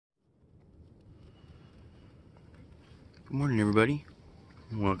Good morning, everybody.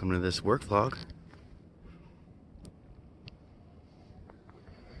 Welcome to this work vlog.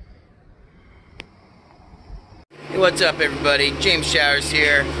 Hey, what's up, everybody? James Showers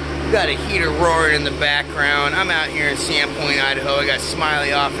here. We got a heater roaring in the background. I'm out here in Sandpoint, Idaho. I got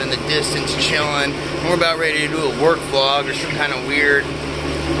Smiley off in the distance chilling. And we're about ready to do a work vlog or some kind of weird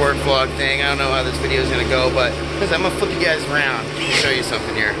work vlog thing. I don't know how this video is gonna go, but because I'm gonna flip you guys around and show you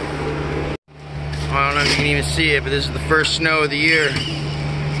something here. I don't know if you can even see it, but this is the first snow of the year.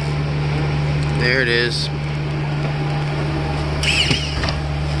 There it is.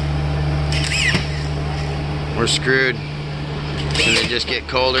 We're screwed. And they just get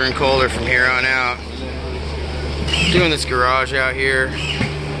colder and colder from here on out. Doing this garage out here.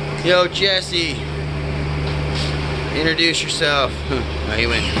 Yo, Jesse. Introduce yourself. Oh, he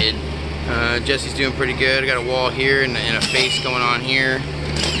went and hid. Jesse's doing pretty good. I got a wall here and a face going on here.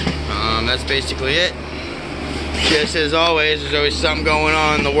 That's basically it. Just as always, there's always something going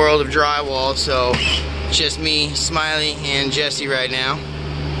on in the world of drywall, so it's just me, Smiley, and Jesse right now.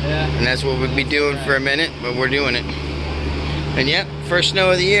 Yeah. And that's what we'll be doing for a minute, but we're doing it. And yep, first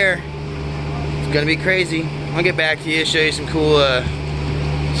snow of the year. It's gonna be crazy. I'll get back to you, show you some cool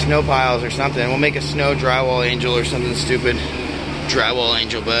snow piles or something. We'll make a snow drywall angel or something stupid. Drywall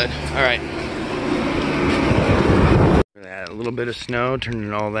angel, bud. Alright. A little bit of snow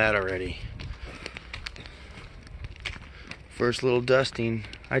turning all that already. First little dusting.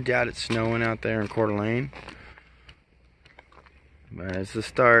 I doubt it's snowing out there in Coeur d'Alene, but it's the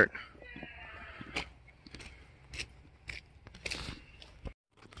start.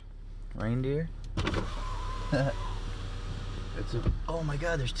 Reindeer? Oh my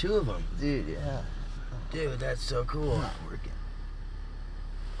god, there's two of them. Dude, yeah. Dude, that's so cool. Not working.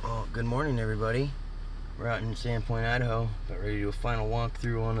 Oh, good morning, everybody. We're out in Sandpoint, Idaho. About ready to do a final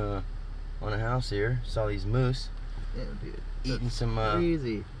walkthrough on a house here. Saw these moose. Yeah, dude. Eating some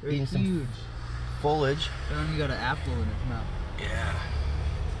crazy. They're eating huge. some foliage. They only got an apple in its mouth. Yeah.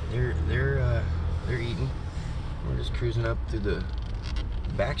 They're eating. We're just cruising up through the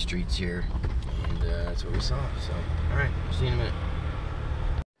back streets here, and that's what we saw. So, all right, see you in a minute.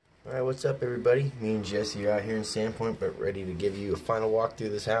 All right, what's up, everybody? Me and Jesse are out here in Sandpoint, but ready to give you a final walk through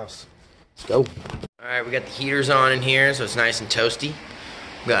this house. Let's go. All right, we got the heaters on in here, so it's nice and toasty.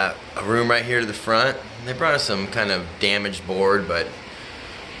 We got a room right here to the front. They brought us some kind of damaged board, but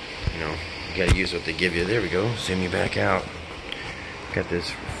you know, you gotta use what they give you. There we go. Zoom you back out. Got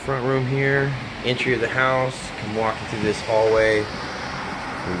this front room here, entry of the house. Come walking through this hallway.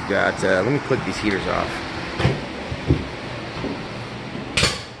 We've got. Let me click these heaters off.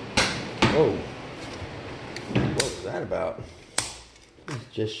 Whoa! What was that about?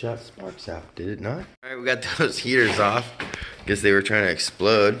 Just shot sparks out, did it not? Alright, we got those heaters off. Guess they were trying to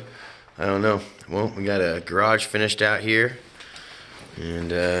explode. I don't know. Well, we got a garage finished out here.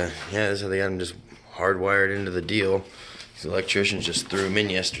 And yeah, that's how they got them just hardwired into the deal. These electricians just threw them in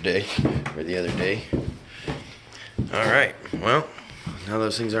yesterday, or the other day. Alright, well, now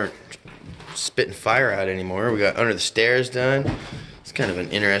those things aren't spitting fire out anymore. We got under the stairs done. It's kind of an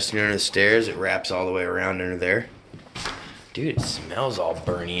interesting under the stairs. It wraps all the way around under there. Dude, it smells all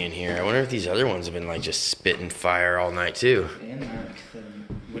burny in here. I wonder if these other ones have been like just spitting fire all night too. And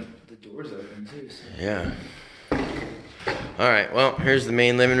when the doors open too. So. Yeah. Alright, well, here's the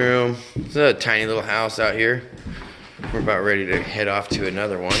main living room. It's a tiny little house out here. We're about ready to head off to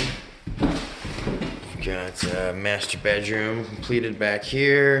another one. We've got a master bedroom completed back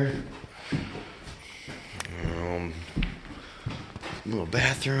here. Little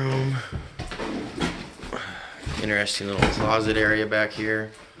bathroom. Interesting little closet area back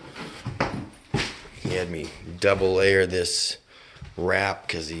here. He had me double layer this wrap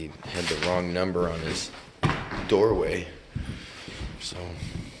because he had the wrong number on his doorway. So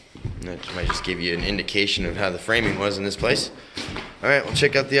that might just give you an indication of how the framing was in this place. Alright, we'll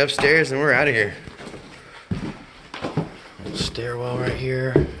check out the upstairs and we're out of here. Little stairwell right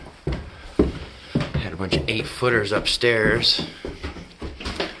here. Had a bunch of 8-footers upstairs.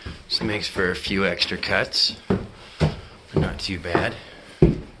 This makes for a few extra cuts. Not too bad.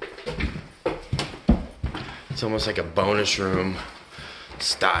 It's almost like a bonus room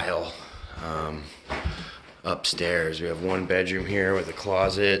style upstairs. We have one bedroom here with a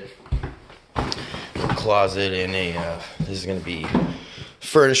closet. And a this is going to be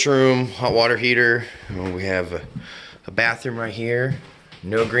furnace room, hot water heater. And we have a bathroom right here.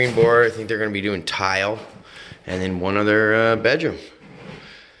 No green board. I think they're going to be doing tile. And then one other bedroom.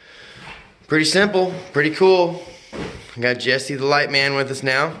 Pretty simple, pretty cool. We got Jesse the light man with us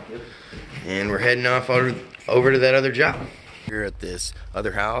now. Yep. And we're heading off over to that other job. Here at this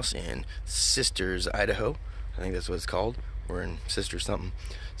other house in Sisters, Idaho. I think that's what it's called. We're in Sister something.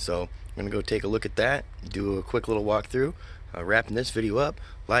 So I'm gonna go take a look at that, do a quick little walkthrough, wrapping this video up.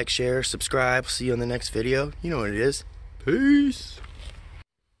 Like, share, subscribe. See you on the next video. You know what it is. Peace.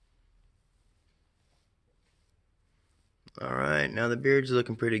 Alright, now the beard's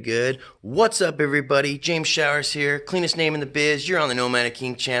looking pretty good. What's up, everybody? James Showers here, cleanest name in the biz. You're on the Nomadic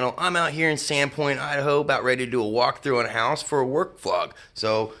King channel. I'm out here in Sandpoint, Idaho, about ready to do a walkthrough on a house for a work vlog.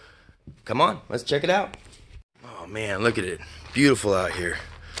 So, come on, let's check it out. Oh man, look at it. Beautiful out here.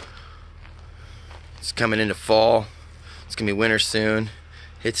 It's coming into fall. It's gonna be winter soon.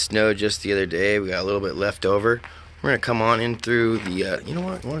 It snowed just the other day. We got a little bit left over. We're gonna come on in through the, you know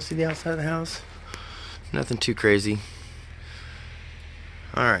what? Want to see the outside of the house? Nothing too crazy.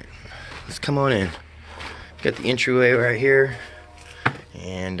 Alright, let's come on in. Got the entryway right here,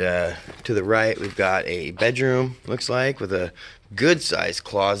 and to the right we've got a bedroom, looks like, with a good sized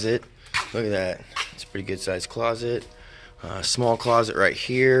closet. Look at that, it's a pretty good sized closet. Small closet right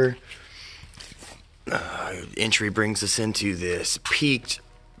here. Entry brings us into this peaked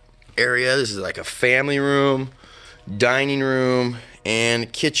area. This is like a family room, dining room, and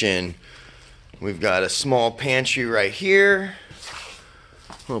kitchen. We've got a small pantry right here.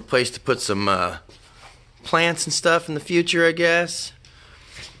 Little place to put some plants and stuff in the future, I guess.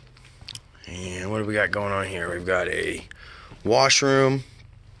 And what do we got going on here? We've got a washroom,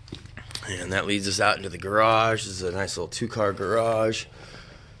 and that leads us out into the garage. This is a nice little 2-car garage.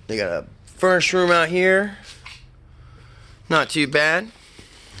 They got a furnished room out here. Not too bad.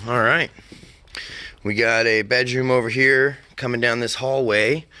 All right. We got a bedroom over here coming down this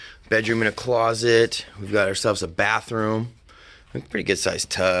hallway. Bedroom and a closet. We've got ourselves a bathroom. Pretty good sized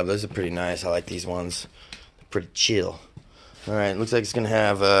tub. Those are pretty nice. I like these ones. They're pretty chill. Alright, looks like it's gonna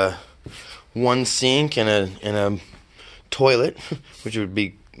have one sink and a toilet, which would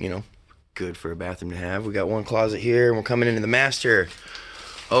be, you know, good for a bathroom to have. We got one closet here, and we're coming into the master.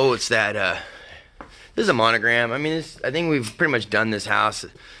 Oh, it's that this is a monogram. I mean, I think we've pretty much done this house.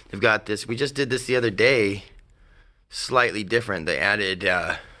 They've got this. We just did this the other day. Slightly different. They added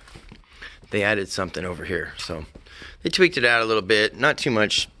something over here. So they tweaked it out a little bit. Not too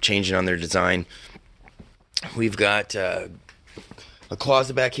much changing on their design. We've got a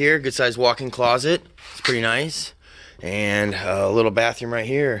closet back here. Good sized walk-in closet. It's pretty nice. And a little bathroom right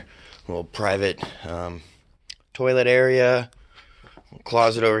here. A little private toilet area.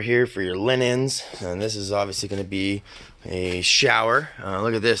 Closet over here for your linens. And this is obviously going to be a shower.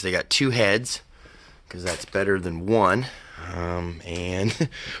 Look at this. They got 2 heads, because that's better than one. And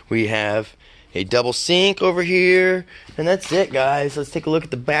we have a double sink over here, and that's it, guys. Let's take a look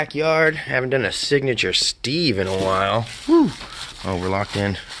at the backyard. Haven't done a signature Steve in a while. Whew. Oh, we're locked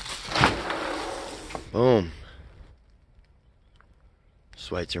in. Boom.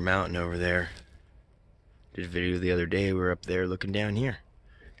 Schweitzer Mountain over there. Did a video the other day. We were up there looking down here.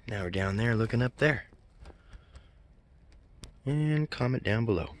 Now we're down there looking up there. And comment down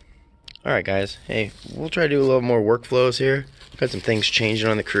below. Alright, guys. Hey, we'll try to do a little more workflows here. Got some things changing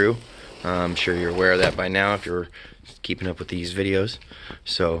on the crew. I'm sure you're aware of that by now if you're keeping up with these videos.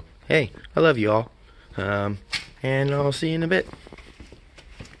 So, hey, I love you all. And I'll see you in a bit.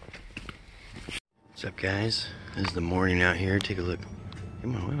 What's up, guys? This is the morning out here. Take a look.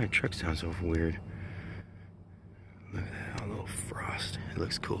 Come on, why my truck sounds so weird? Look at that, a little frost. It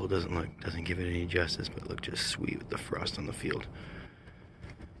looks cool. Doesn't give it any justice, but look just sweet with the frost on the field.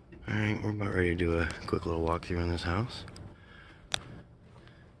 Alright, we're about ready to do a quick little walkthrough in this house.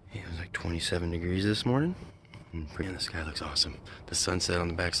 It was like 27 degrees this morning. And the sky looks awesome. The sunset on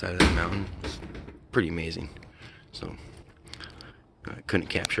the backside of the mountain is pretty amazing. So, I couldn't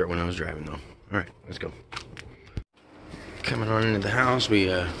capture it when I was driving though. Alright, let's go. Coming on into the house, we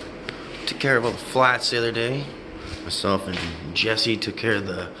took care of all the flats the other day. Myself and Jesse took care of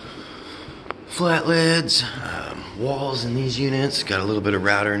the flat lids, walls in these units. Got a little bit of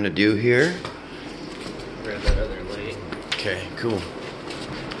routering to do here. Grab that other light. Okay, cool.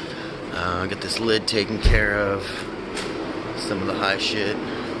 Got this lid taken care of. Some of the high shit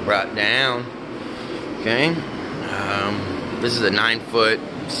brought down. Okay. This is a 9-foot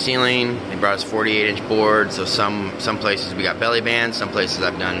ceiling. They brought us 48-inch boards. So some places we got belly bands. Some places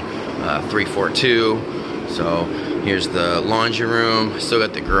I've done 3-4-2. So here's the laundry room. Still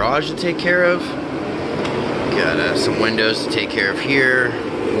got the garage to take care of. Got some windows to take care of here.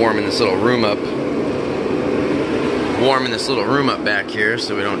 Warming this little room up. Back here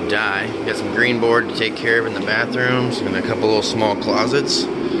so we don't die. Got some green board to take care of in the bathrooms and a couple little small closets.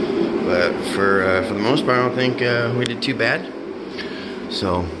 But for the most part, I don't think we did too bad.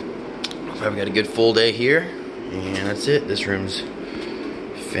 So I've got a good full day here, and that's it. This room's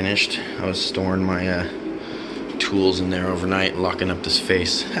finished. I was storing my tools in there overnight, locking up this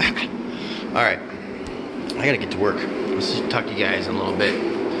face. Alright, I gotta get to work. Let's just talk to you guys in a little bit.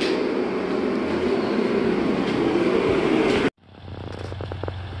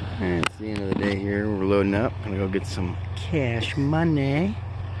 And it's the end of the day here. We're loading up. Gonna go get some cash money.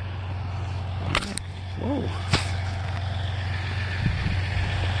 Whoa.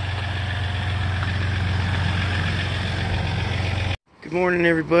 Good morning,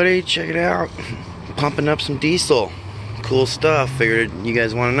 everybody. Check it out. Pumping up some diesel. Cool stuff. Figured you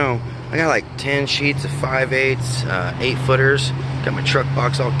guys want to know. I got like 10 sheets of 5/8, 8-footers. Got my truck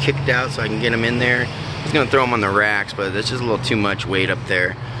box all kicked out so I can get them in there. I was gonna throw them on the racks, but that's just a little too much weight up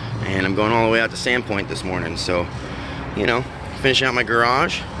there. And I'm going all the way out to Sandpoint this morning, so you know, finish out my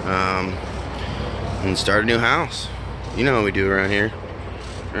garage and start a new house. You know what we do around here.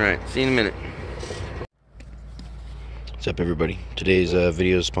 All right, see you in a minute. What's up, everybody? Today's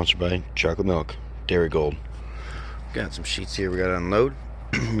video is sponsored by Chocolate Milk, Dairy Gold. Got some sheets here we got to unload.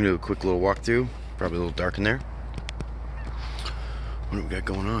 We're gonna do a quick little walkthrough. Probably a little dark in there. What do we got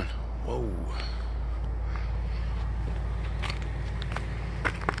going on? Whoa.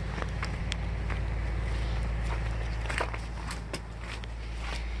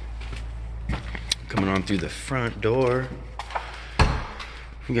 Coming on through the front door.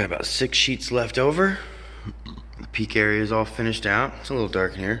 We got about 6 sheets left over. The peak area is all finished out. It's a little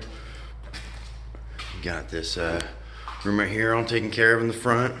dark in here. We got this room right here all taken care of in the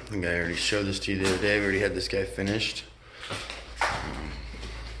front. I think I already showed this to you the other day. We already had this guy finished.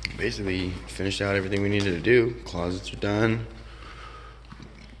 Basically finished out everything we needed to do. Closets are done.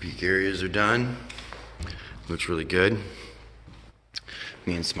 Peak areas are done. Looks really good.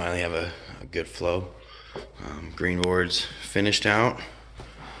 Me and Smiley have a good flow. Green boards finished out.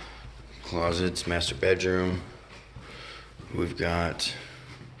 Closets, master bedroom. We've got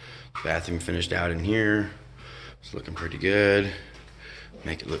bathroom finished out in here. It's looking pretty good.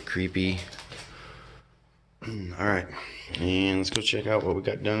 Make it look creepy. All right, and let's go check out what we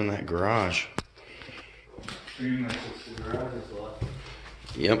got done in that garage.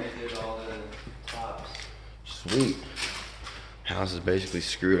 Yep. Sweet. House is basically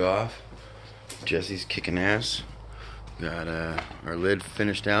screwed off. Jesse's kicking ass. Got our lid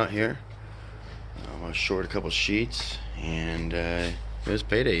finished out here. I was short a couple sheets, and it was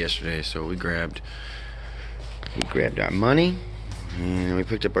payday yesterday, so we grabbed our money, and we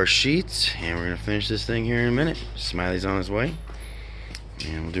picked up our sheets, and we're gonna finish this thing here in a minute. Smiley's on his way,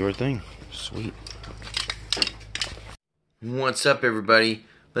 and we'll do our thing. Sweet. What's up, everybody?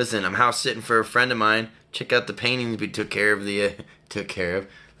 Listen, I'm house sitting for a friend of mine. Check out the paintings we took care of. Look at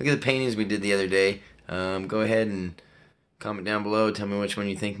the paintings we did the other day. Go ahead and comment down below. Tell me which one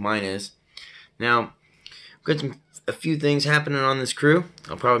you think mine is. Now, we've got a few things happening on this crew.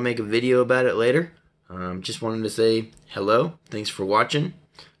 I'll probably make a video about it later. Just wanted to say hello. Thanks for watching.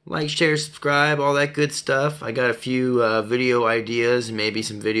 Like, share, subscribe, all that good stuff. I got a few video ideas and maybe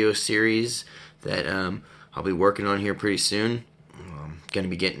some video series that I'll be working on here pretty soon. Going to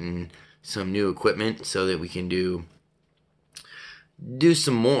be getting some new equipment so that we can do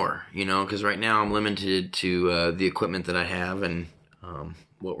some more, you know, because right now I'm limited to the equipment that I have and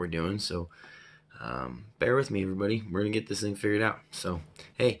what we're doing. So bear with me, everybody. We're gonna get this thing figured out. So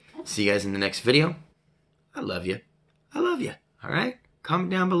hey, see you guys in the next video. I love you. I love you. All right, comment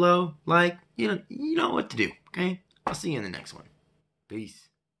down below, like, you know what to do. Okay, I'll see you in the next one. Peace.